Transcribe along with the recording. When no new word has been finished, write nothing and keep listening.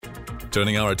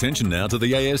Turning our attention now to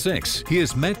the ASX,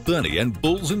 here's Matt Burney and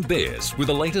Bulls and Bears with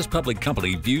the latest public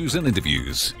company views and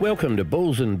interviews. Welcome to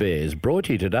Bulls and Bears, brought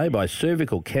to you today by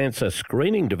cervical cancer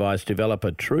screening device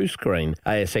developer TruScreen,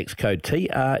 ASX code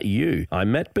TRU.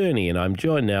 I'm Matt Burney and I'm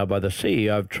joined now by the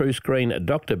CEO of TruScreen,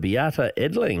 Dr. Beata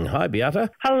Edling. Hi, Beata.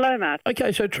 Hello, Matt.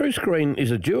 Okay, so TruScreen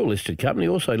is a dual-listed company,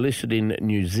 also listed in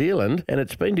New Zealand, and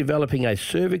it's been developing a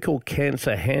cervical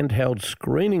cancer handheld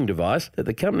screening device that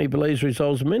the company believes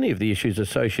resolves many of the issues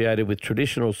associated with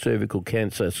traditional cervical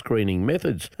cancer screening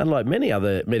methods. Unlike many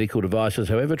other medical devices,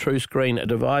 however, TruScreen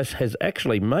device has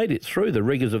actually made it through the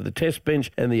rigours of the test bench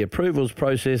and the approvals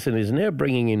process and is now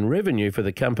bringing in revenue for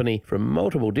the company from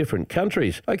multiple different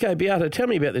countries. Okay, Beata, tell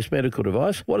me about this medical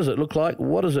device. What does it look like?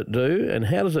 What does it do? And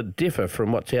how does it differ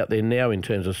from what's out there now in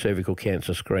terms of cervical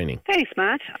cancer screening? Thanks,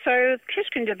 Matt. So, the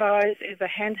TruScreen device is a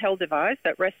handheld device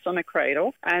that rests on a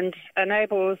cradle and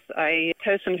enables a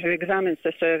person who examines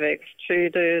the cervix to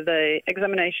do the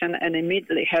examination and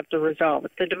immediately have the result.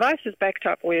 The device is backed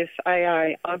up with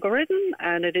AI algorithm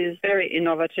and it is very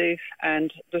innovative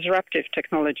and disruptive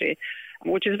technology,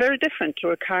 which is very different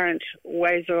to current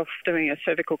ways of doing a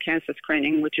cervical cancer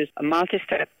screening, which is a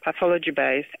multi-step,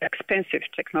 pathology-based, expensive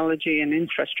technology and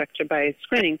infrastructure-based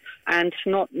screening, and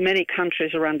not many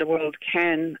countries around the world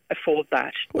can afford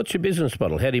that. What's your business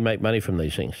model? How do you make money from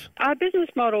these things? Our business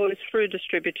model is through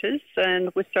distributors, and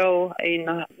we sell in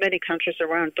many countries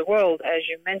around the world, as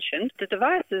you mentioned. The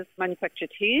device is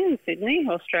manufactured here in Sydney,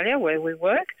 Australia, where we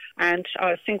work, and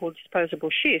our single disposable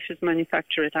sheath is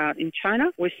manufactured out in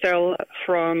China. We sell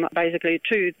from basically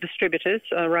 2 distributors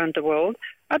around the world.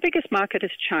 Our biggest market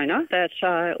is China, that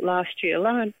last year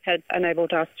alone had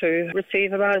enabled us to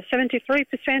receive about 73%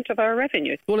 of our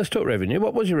revenue. Well, let's talk revenue.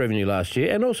 What was your revenue last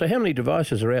year? And also, how many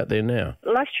devices are out there now?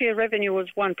 Last year, revenue was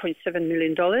 $1.7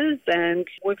 million, and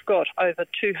we've got over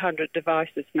 200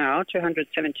 devices now,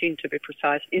 217 to be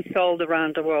precise, installed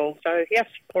around the world. So, yes,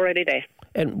 already there.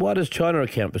 And why does China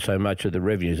account for so much of the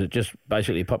revenue? Is it just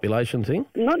basically a population thing?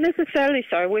 Not necessarily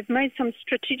so. We've made some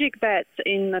strategic bets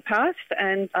in the past,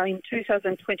 and in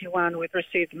 2021 we've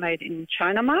received Made in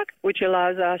China mark, which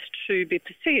allows us to be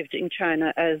perceived in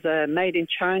China as a Made in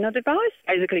China device,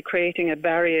 basically creating a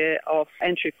barrier of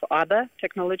entry for other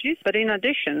technologies. But in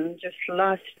addition, just the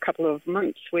last couple of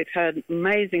months, we've had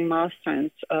amazing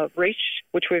milestones reached,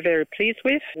 which we're very pleased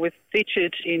with. We've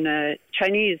featured in a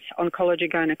Chinese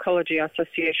Oncology Gynecology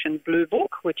Association Blue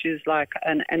Book, which is like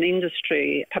an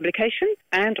industry publication,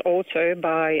 and also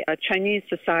by a Chinese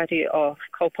Society of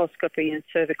Colposcopy and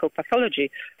Cervical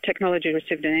Pathology. Technology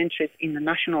received an entry in the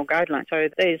national guidelines. So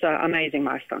these are amazing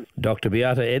milestones. Dr.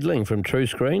 Beata Edling from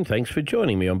TruScreen, thanks for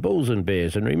joining me on Bulls and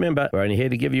Bears. And remember, we're only here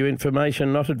to give you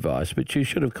information, not advice, but you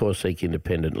should, of course, seek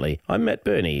independently. I'm Matt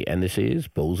Burney, and this is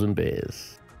Bulls and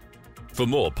Bears. For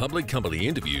more public company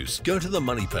interviews, go to the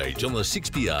Money page on the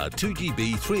 6PR,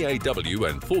 2GB, 3AW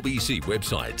and 4BC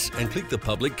websites and click the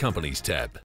Public Companies tab.